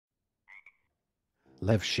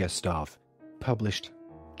Lev Shestov. Published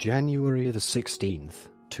January the 16th,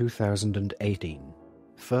 2018.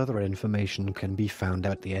 Further information can be found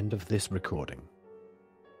at the end of this recording.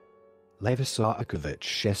 Lev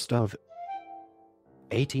Shestov,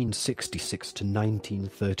 1866 to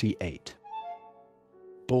 1938.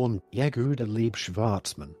 Born Yehuda Leib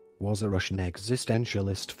Schwarzman, was a Russian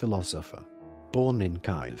existentialist philosopher. Born in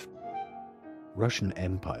Kiev, Russian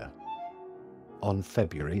Empire. On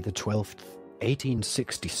February the 12th,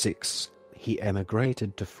 1866, he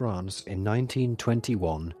emigrated to France in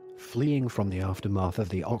 1921, fleeing from the aftermath of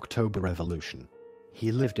the October Revolution.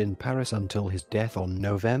 He lived in Paris until his death on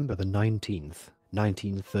November the 19th,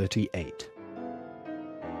 1938.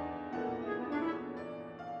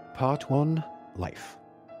 Part 1. Life.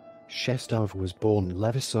 Shestov was born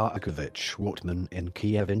Lev Shwartman in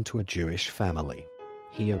Kiev into a Jewish family.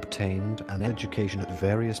 He obtained an education at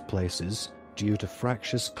various places, due to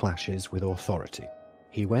fractious clashes with authority.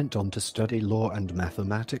 He went on to study law and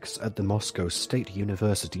mathematics at the Moscow State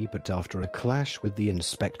University, but after a clash with the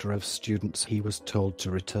inspector of students he was told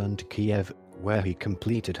to return to Kiev, where he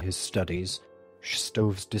completed his studies.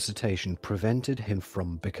 Shestov's dissertation prevented him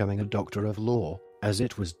from becoming a doctor of law, as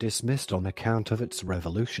it was dismissed on account of its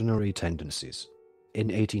revolutionary tendencies. In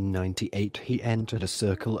 1898 he entered a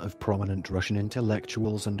circle of prominent Russian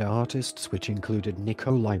intellectuals and artists which included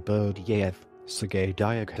Nikolai Berdyaev, Sergei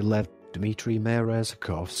Diaghilev, Dmitry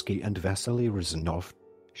Merezhkovsky and Vasily Rezanov.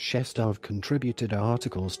 Shestov contributed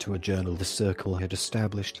articles to a journal the circle had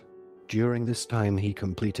established. During this time he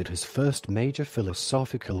completed his first major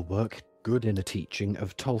philosophical work, Good in a Teaching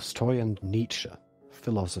of Tolstoy and Nietzsche,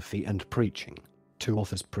 Philosophy and Preaching, two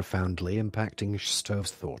authors profoundly impacting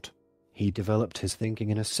Shestov's thought. He developed his thinking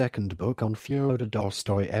in a second book on Fyodor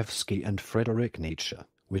Dostoevsky and Friedrich Nietzsche,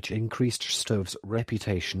 which increased Shestov's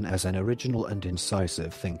reputation as an original and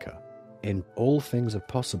incisive thinker. In All Things Are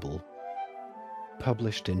Possible,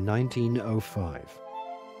 published in 1905.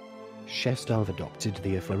 Shestov adopted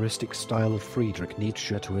the aphoristic style of Friedrich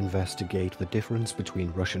Nietzsche to investigate the difference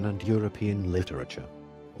between Russian and European literature.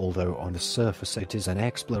 Although on the surface it is an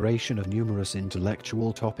exploration of numerous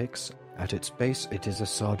intellectual topics, at its base it is a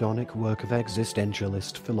sardonic work of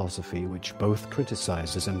existentialist philosophy which both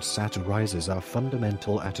criticizes and satirizes our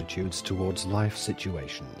fundamental attitudes towards life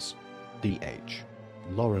situations. D.H.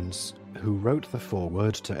 Lawrence, who wrote the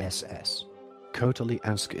foreword to S.S.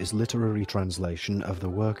 Kotelyansk's literary translation of the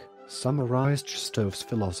work, summarized Shestov's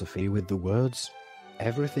philosophy with the words,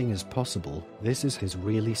 "Everything is possible." This is his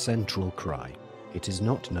really central cry. It is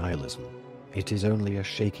not nihilism. It is only a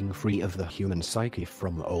shaking free of the human psyche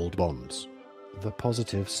from old bonds. The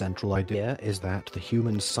positive central idea is that the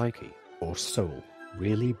human psyche, or soul,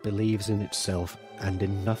 really believes in itself and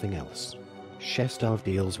in nothing else. Shestov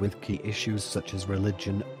deals with key issues such as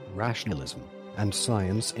religion, rationalism, and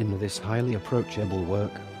science in this highly approachable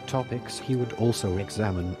work, topics he would also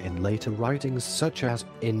examine in later writings such as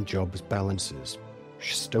In Job's Balances.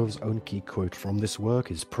 Shestov's own key quote from this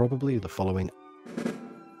work is probably the following: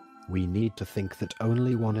 "We need to think that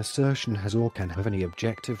only one assertion has or can have any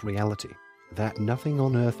objective reality, that nothing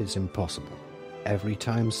on earth is impossible. Every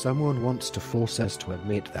time someone wants to force us to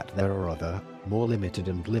admit that there are other, more limited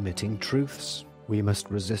and limiting truths, we must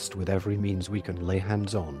resist with every means we can lay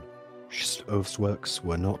hands on." Shestov's works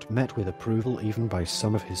were not met with approval even by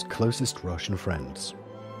some of his closest Russian friends.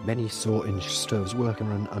 Many saw in Shestov's work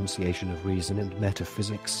an enunciation of reason and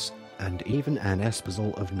metaphysics, and even an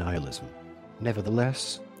espousal of nihilism.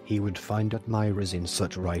 Nevertheless, he would find admirers in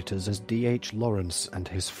such writers as D.H. Lawrence and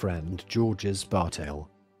his friend Georges Bartel.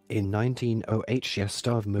 In 1908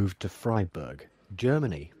 Shestov moved to Freiburg,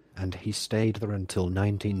 Germany, and he stayed there until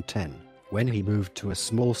 1910, when he moved to a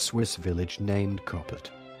small Swiss village named Koppert.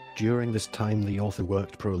 During this time the author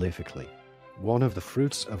worked prolifically. One of the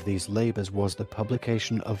fruits of these labors was the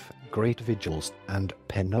publication of Great Vigils and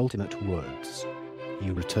Penultimate Words. He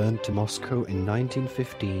returned to Moscow in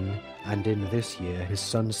 1915, and in this year his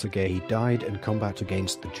son Sergei died in combat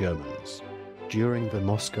against the Germans. During the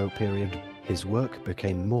Moscow period, his work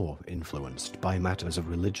became more influenced by matters of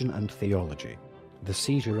religion and theology. The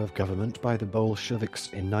seizure of government by the Bolsheviks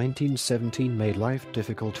in 1917 made life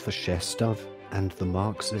difficult for Shestov, and the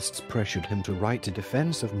Marxists pressured him to write a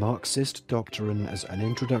defense of Marxist doctrine as an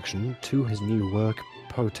introduction to his new work,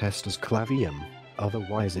 Potestas Clavium,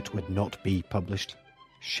 otherwise it would not be published.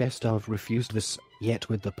 Shestov refused this, yet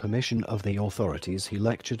with the permission of the authorities he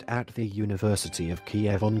lectured at the University of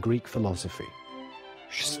Kiev on Greek philosophy.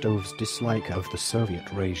 Shestov's dislike of the Soviet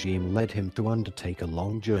regime led him to undertake a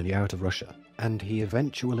long journey out of Russia, and he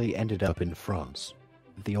eventually ended up in France.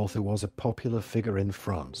 The author was a popular figure in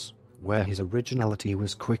France, where his originality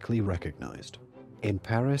was quickly recognized. In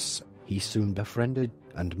Paris, he soon befriended,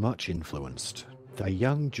 and much influenced, the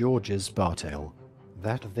young Georges Bartel.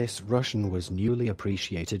 That this Russian was newly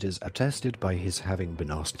appreciated is attested by his having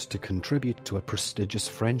been asked to contribute to a prestigious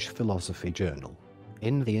French philosophy journal.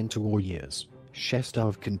 In the interwar years,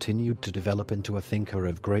 Shestov continued to develop into a thinker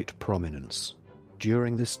of great prominence.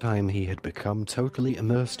 During this time he had become totally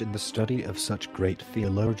immersed in the study of such great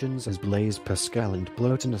theologians as Blaise Pascal and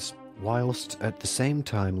Plotinus, whilst at the same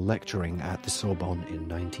time lecturing at the Sorbonne in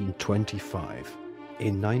 1925.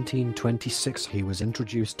 In 1926 he was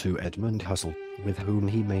introduced to Edmund Husserl, with whom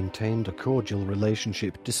he maintained a cordial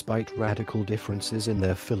relationship despite radical differences in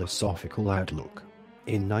their philosophical outlook.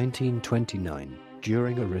 In 1929,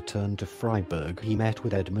 during a return to Freiburg, he met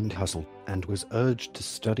with Edmund Husserl, and was urged to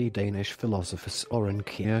study Danish philosopher Søren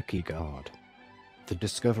Kierkegaard. The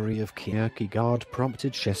discovery of Kierkegaard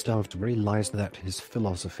prompted Shestov to realize that his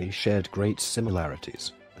philosophy shared great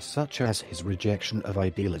similarities, such as his rejection of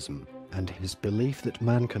idealism, and his belief that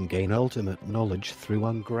man can gain ultimate knowledge through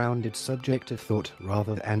ungrounded subjective thought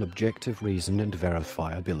rather than objective reason and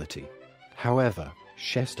verifiability. However,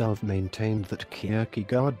 Shestov maintained that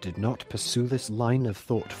Kierkegaard did not pursue this line of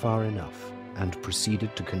thought far enough, and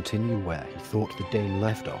proceeded to continue where he thought the Dane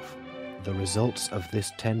left off. The results of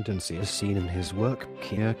this tendency are seen in his work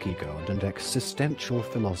Kierkegaard and Existential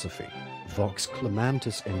Philosophy, Vox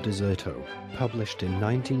Clamantis in Deserto, published in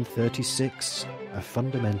 1936, a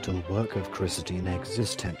fundamental work of Christian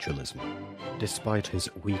existentialism. Despite his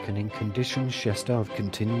weakening condition, Shestov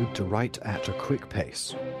continued to write at a quick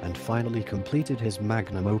pace, and finally completed his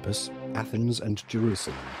magnum opus, Athens and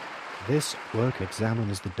Jerusalem. This work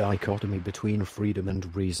examines the dichotomy between freedom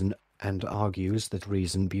and reason, and argues that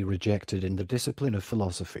reason be rejected in the discipline of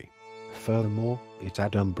philosophy. Furthermore, it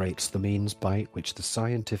adumbrates the means by which the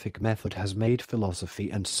scientific method has made philosophy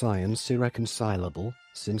and science irreconcilable,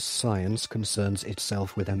 since science concerns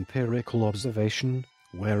itself with empirical observation,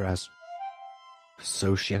 whereas,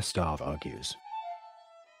 so Shestov argues,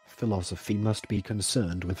 philosophy must be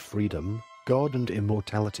concerned with freedom, God and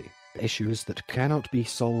immortality, issues that cannot be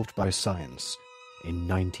solved by science. In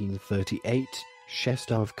 1938,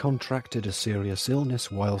 Shestov contracted a serious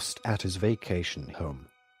illness whilst at his vacation home.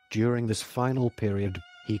 During this final period,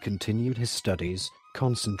 he continued his studies,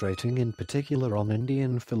 concentrating in particular on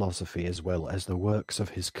Indian philosophy as well as the works of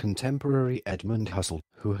his contemporary Edmund Husserl,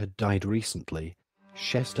 who had died recently.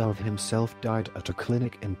 Shestov himself died at a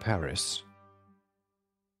clinic in Paris.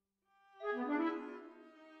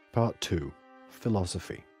 Part 2.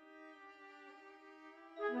 Philosophy.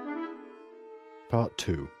 Part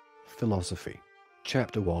 2. Philosophy.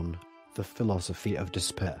 Chapter 1. The Philosophy of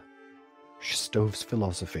Despair. Shestov's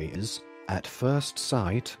philosophy is, at first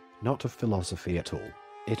sight, not a philosophy at all.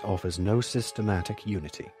 It offers no systematic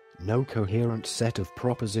unity, no coherent set of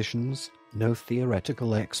propositions, no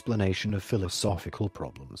theoretical explanation of philosophical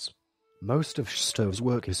problems. Most of Shestov's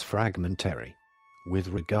work is fragmentary, with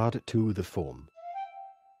regard to the form.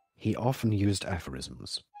 He often used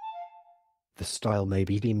aphorisms. The style may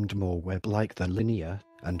be deemed more web-like than linear,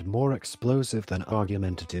 and more explosive than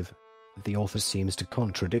argumentative. The author seems to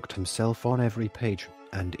contradict himself on every page,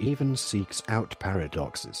 and even seeks out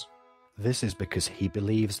paradoxes. This is because he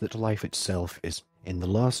believes that life itself is, in the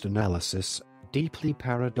last analysis, deeply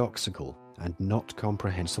paradoxical, and not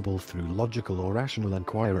comprehensible through logical or rational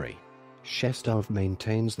inquiry. Shestov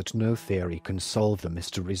maintains that no theory can solve the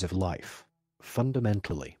mysteries of life.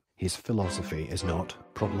 Fundamentally, his philosophy is not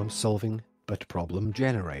problem-solving, but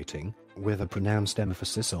problem-generating, with a pronounced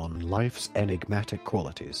emphasis on life's enigmatic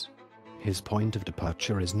qualities. His point of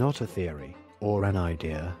departure is not a theory, or an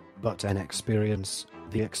idea, but an experience,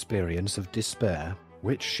 the experience of despair,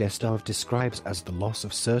 which Shestov describes as the loss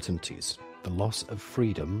of certainties, the loss of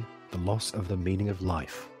freedom, the loss of the meaning of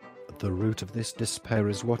life. The root of this despair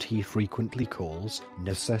is what he frequently calls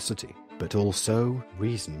necessity, but also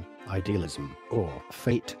reason, idealism, or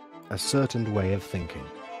fate, a certain way of thinking.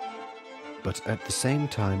 But at the same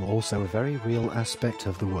time also a very real aspect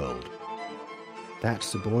of the world that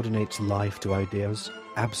subordinates life to ideas,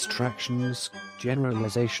 abstractions,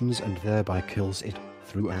 generalizations, and thereby kills it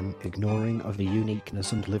through an ignoring of the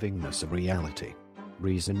uniqueness and livingness of reality.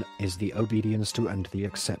 Reason is the obedience to and the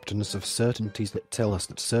acceptance of certainties that tell us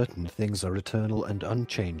that certain things are eternal and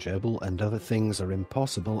unchangeable and other things are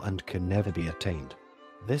impossible and can never be attained.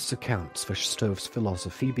 This accounts for Shestov's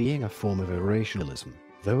philosophy being a form of irrationalism,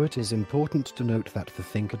 though it is important to note that the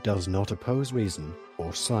thinker does not oppose reason,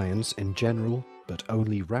 or science in general, but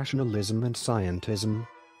only rationalism and scientism,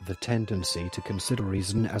 the tendency to consider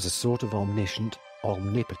reason as a sort of omniscient,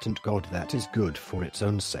 omnipotent God that is good for its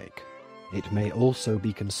own sake. It may also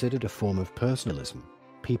be considered a form of personalism.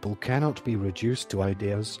 People cannot be reduced to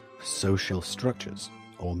ideas, social structures,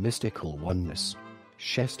 or mystical oneness.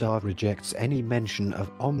 Shestov rejects any mention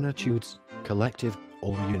of omnitudes, collective,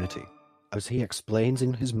 or unity, as he explains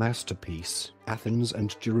in his masterpiece, Athens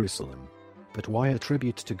and Jerusalem. But why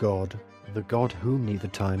attribute to God, the God whom neither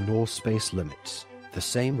time nor space limits, the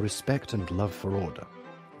same respect and love for order?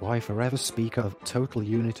 Why forever speak of total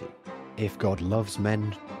unity? If God loves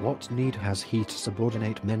men, what need has he to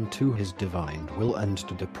subordinate men to his divine will and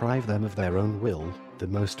to deprive them of their own will, the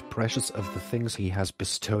most precious of the things he has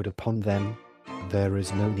bestowed upon them? There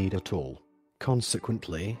is no need at all.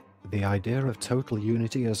 Consequently, the idea of total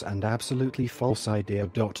unity is an absolutely false idea.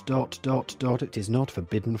 It is not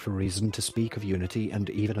forbidden for reason to speak of unity and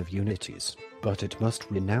even of unities, but it must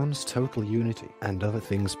renounce total unity and other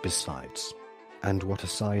things besides. And what a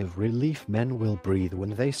sigh of relief men will breathe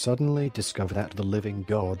when they suddenly discover that the living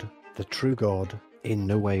God, the true God, in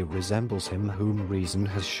no way resembles him whom reason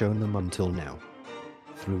has shown them until now.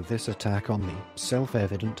 Through this attack on the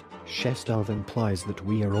self-evident, Shestov implies that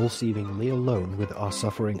we are all seemingly alone with our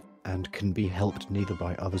suffering and can be helped neither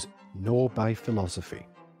by others nor by philosophy.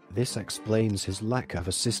 This explains his lack of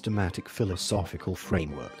a systematic philosophical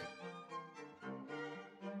framework.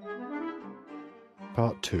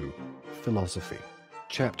 Part 2. Philosophy.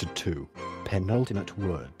 Chapter 2. Penultimate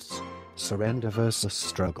words. Surrender versus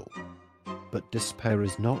struggle. But despair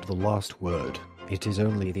is not the last word, it is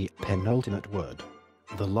only the penultimate word.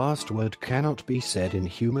 The last word cannot be said in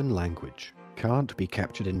human language, can't be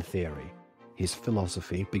captured in theory. His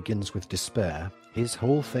philosophy begins with despair, his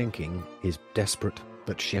whole thinking is desperate,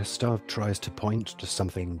 but Shestov tries to point to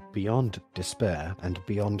something beyond despair and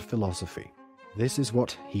beyond philosophy. This is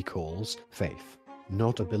what he calls faith.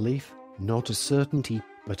 Not a belief, not a certainty,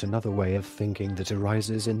 but another way of thinking that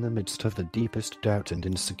arises in the midst of the deepest doubt and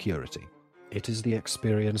insecurity. It is the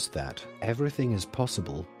experience that everything is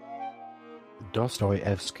possible.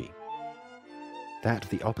 Dostoevsky. That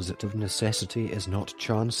the opposite of necessity is not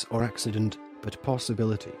chance or accident, but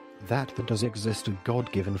possibility. That there does exist a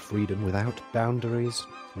God-given freedom without boundaries,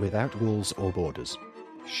 without walls or borders.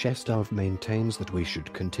 Shestov maintains that we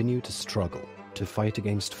should continue to struggle, to fight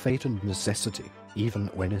against fate and necessity, even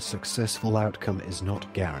when a successful outcome is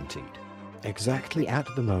not guaranteed. Exactly at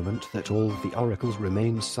the moment that all the oracles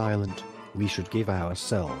remain silent, we should give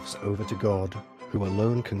ourselves over to God, who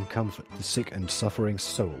alone can comfort the sick and suffering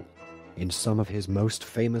soul. In some of his most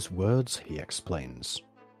famous words he explains,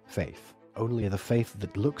 faith, only the faith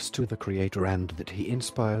that looks to the Creator and that he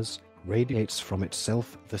inspires, radiates from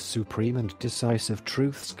itself the supreme and decisive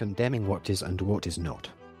truths condemning what is and what is not.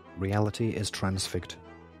 Reality is transfigured.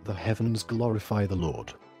 The heavens glorify the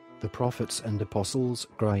Lord. The prophets and apostles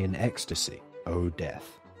cry in ecstasy, O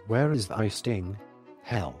death, where is thy sting?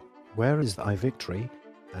 Hell, where is thy victory?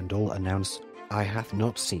 And all announce, Eye hath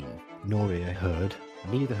not seen, nor ear heard,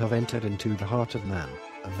 neither have entered into the heart of man,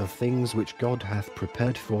 the things which God hath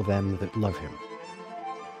prepared for them that love him.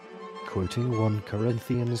 Quoting 1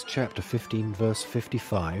 Corinthians chapter 15 verse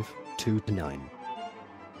 55, 2-9.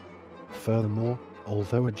 Furthermore,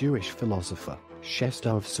 although a Jewish philosopher,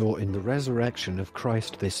 Shestov saw in the resurrection of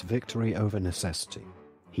Christ this victory over necessity.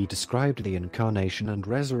 He described the incarnation and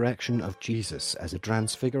resurrection of Jesus as a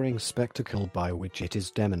transfiguring spectacle by which it is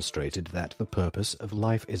demonstrated that the purpose of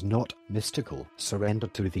life is not mystical surrender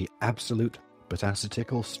to the absolute, but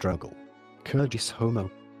ascetical struggle. Curgis homo.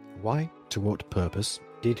 Why, to what purpose,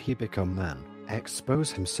 did he become man, expose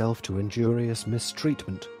himself to injurious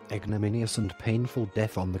mistreatment, ignominious and painful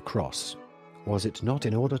death on the cross? Was it not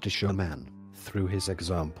in order to show man, through his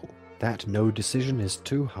example, that no decision is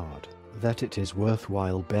too hard, that it is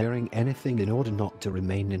worthwhile bearing anything in order not to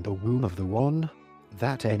remain in the womb of the one,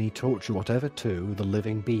 that any torture whatever to the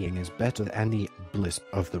living being is better than the bliss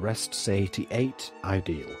of the rest satiate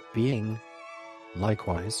ideal being?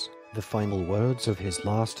 Likewise, the final words of his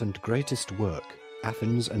last and greatest work,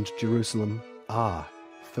 Athens and Jerusalem, are,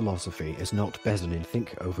 philosophy is not besoin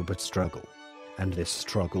think over but struggle. And this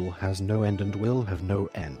struggle has no end and will have no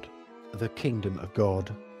end. The kingdom of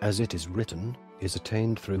God, as it is written, is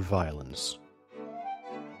attained through violence.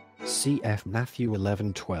 Cf. Matthew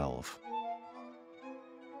 11:12.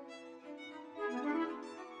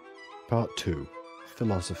 Part 2.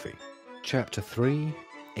 Philosophy. Chapter 3.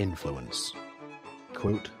 Influence.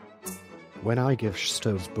 Quote, when I give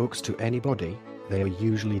Shestov's books to anybody, they are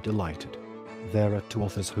usually delighted. There are two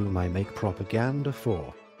authors whom I make propaganda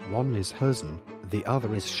for. One is Herzen, the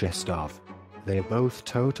other is Shestov. They are both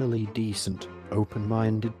totally decent,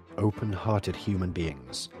 open-minded, open-hearted human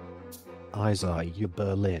beings. Isaiah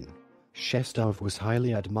Berlin. Shestov was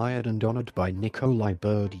highly admired and honored by Nikolai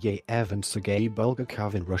Berdyaev and Sergei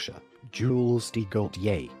Bulgakov in Russia. Jules de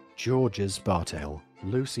Gaultier, Georges Bartel,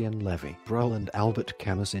 Lucien Levy-Bruhl and Albert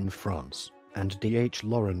Camus in France, and D.H.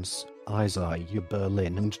 Lawrence, Isaiah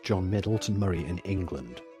Berlin and John Middleton Murray in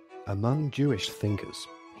England. Among Jewish thinkers,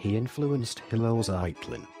 he influenced Hillel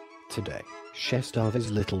Zeitlin. Today, Shestov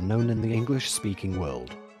is little known in the English-speaking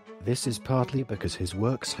world. This is partly because his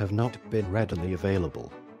works have not been readily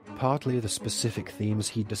available. Partly the specific themes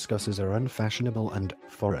he discusses are unfashionable and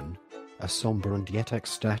foreign. A somber and yet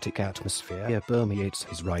ecstatic atmosphere permeates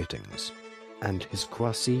his writings. And his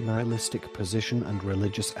quasi-nihilistic position and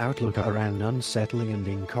religious outlook are an unsettling and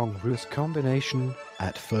incongruous combination,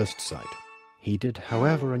 at first sight. He did,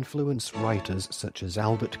 however, influence writers such as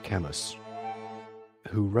Albert Camus,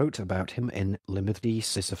 who wrote about him in Le Mythe de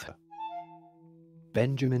Sisyphe.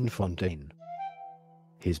 Benjamin Fontaine,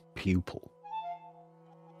 his pupil.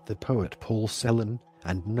 The poet Paul Celan,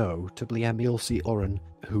 and notably Emile Cioran,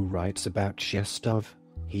 who writes about Shestov.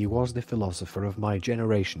 He was the philosopher of my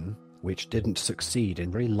generation, which didn't succeed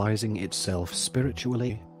in realizing itself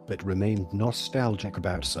spiritually, but remained nostalgic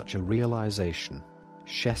about such a realization.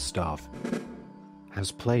 Shestov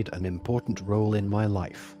has played an important role in my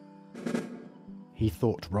life. He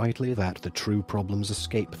thought rightly that the true problems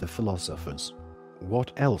escape the philosophers.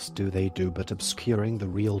 What else do they do but obscuring the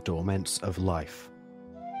real torments of life?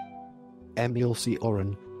 Emile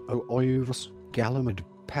Cioran, Aux Oeuvres, Gallimard,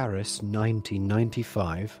 Paris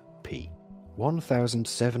 1995, p.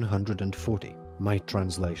 1740, my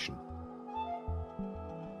translation.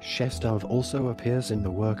 Shestov also appears in the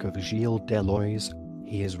work of Gilles Deleuze.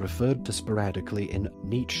 He is referred to sporadically in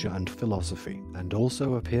Nietzsche and Philosophy, and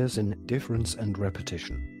also appears in Difference and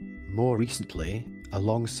Repetition. More recently,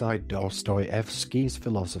 alongside Dostoevsky's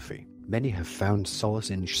Philosophy, many have found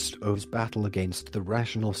solace in Shestov's battle against the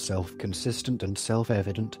rational self, consistent and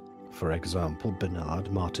self-evident. For example,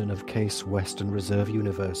 Bernard Martin of Case Western Reserve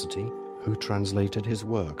University, who translated his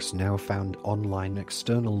works, now found online,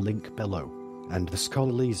 external link below, and the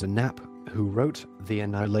scholar Lisa Knapp, who wrote The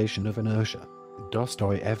Annihilation of Inertia,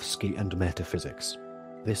 Dostoevsky and Metaphysics.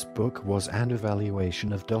 This book was an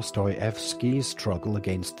evaluation of Dostoevsky's struggle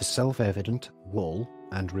against the self-evident, wall,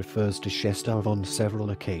 and refers to Shestov on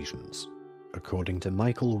several occasions. According to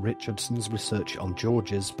Michael Richardson's research on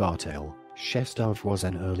Georges Bartel, Shestov was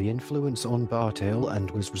an early influence on Bartel and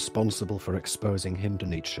was responsible for exposing him to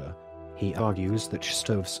Nietzsche. He argues that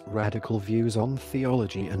Shestov's radical views on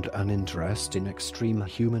theology and uninterest in extreme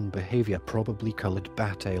human behavior probably colored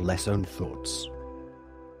Bartel's own thoughts.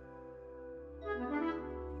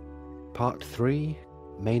 Part 3.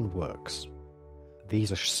 Main works.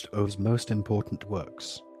 These are Shestov's most important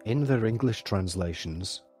works, in their English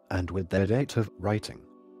translations, and with their date of writing.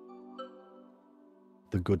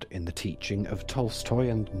 The Good in the Teaching of Tolstoy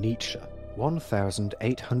and Nietzsche,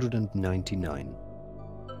 1899.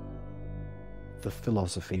 The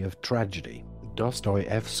Philosophy of Tragedy,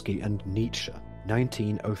 Dostoevsky and Nietzsche,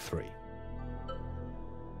 1903.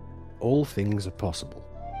 All Things Are Possible.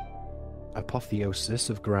 Apotheosis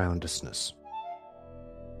of Groundlessness,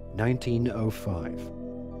 1905.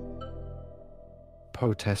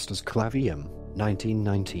 Potestas Clavium,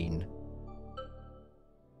 1919.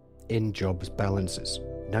 In Job's Balances,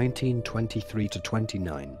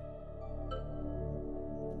 1923-29.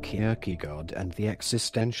 Kierkegaard and the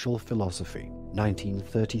Existential Philosophy,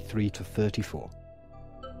 1933-34.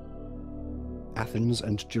 Athens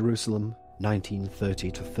and Jerusalem,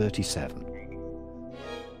 1930-37.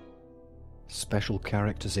 Special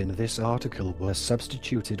characters in this article were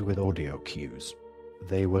substituted with audio cues.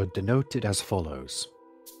 They were denoted as follows: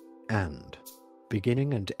 and,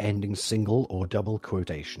 beginning and ending single or double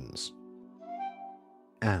quotations,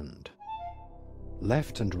 and,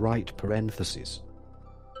 left and right parentheses,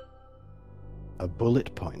 a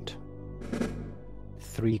bullet point,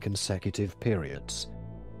 3 consecutive periods.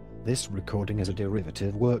 This recording is a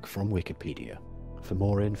derivative work from Wikipedia. For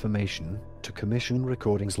more information, to commission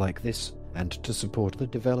recordings like this, and to support the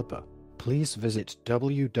developer, please visit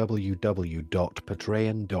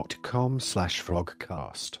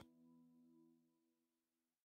www.patreon.com/frogcast.